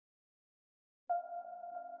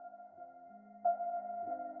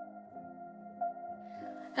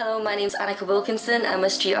Hello, my name's Annika Wilkinson. I'm a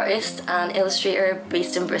street artist and illustrator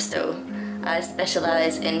based in Bristol. I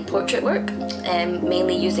specialise in portrait work,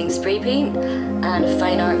 mainly using spray paint, and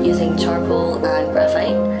fine art using charcoal and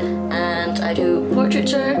graphite. And I do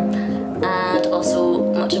portraiture, and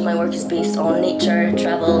also much of my work is based on nature,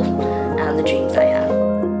 travel, and the dreams I have.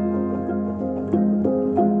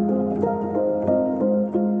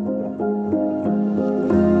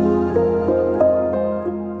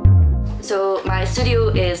 So my studio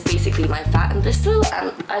is basically my flat in Bristol,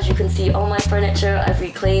 and as you can see, all my furniture I've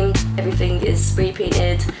reclaimed. Everything is spray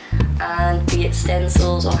painted, and be it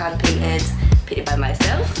stencils or hand painted by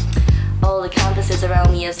myself. All the canvases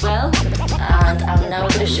around me as well, and I'm now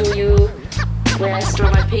going to show you where I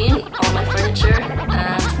store my paint, all my furniture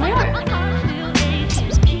and my art.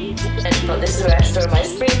 But this is where I store my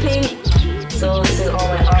spray paint. So this is all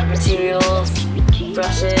my art materials,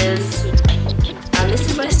 brushes. And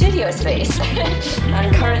this is my studio space.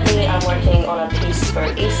 And currently I'm working on a piece for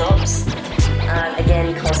Aesop's, and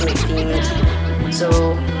again cosmic themed. So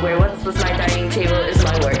where once was my dining table is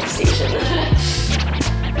my workstation.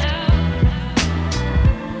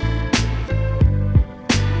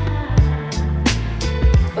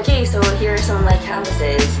 Okay, so here are some of my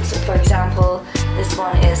canvases. So for example, this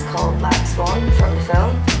one is called Black Swan from the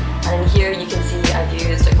film. And in here you can see I've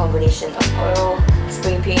used a combination of oil,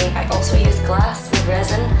 spray paint. I also use glass with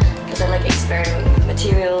resin because I like experimenting with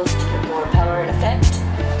materials to get more power and effect.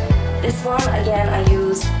 This one, again, I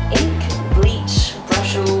use ink, bleach,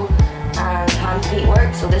 brusho and hand paint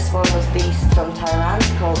work. So this one was based from Thailand,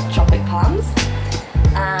 called Tropic Palms.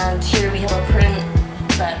 And here we have a print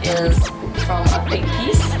that is from a big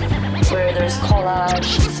piece where there's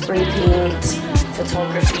collage, spray paint,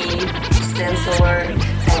 photography, stencil work,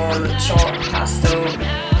 chalk, pastel,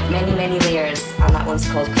 many layers, and that one's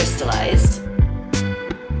called Crystallized.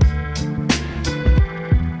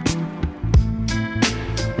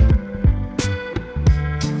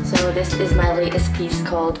 So this is my latest piece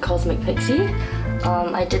called Cosmic Pixie.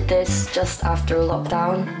 I did this just after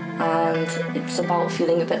lockdown, and it's about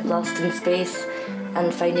feeling a bit lost in space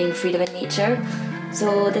and finding freedom in nature.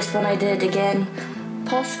 So this one I did again,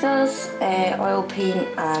 Poscas, oil paint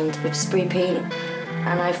and with spray paint,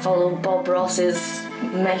 and I followed Bob Ross's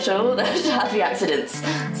motto, happy accidents.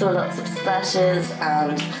 So lots of splashes,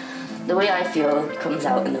 and the way I feel comes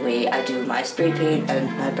out in the way I do my spray paint and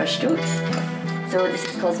my brush strokes. So this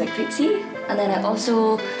is Cosmic Pixie, and then I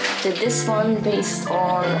also did this one based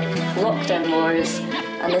on lockdown wars,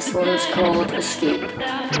 and this one's called Escape.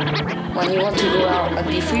 When you want to go out and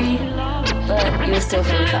be free, but you still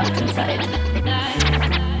feel trapped inside.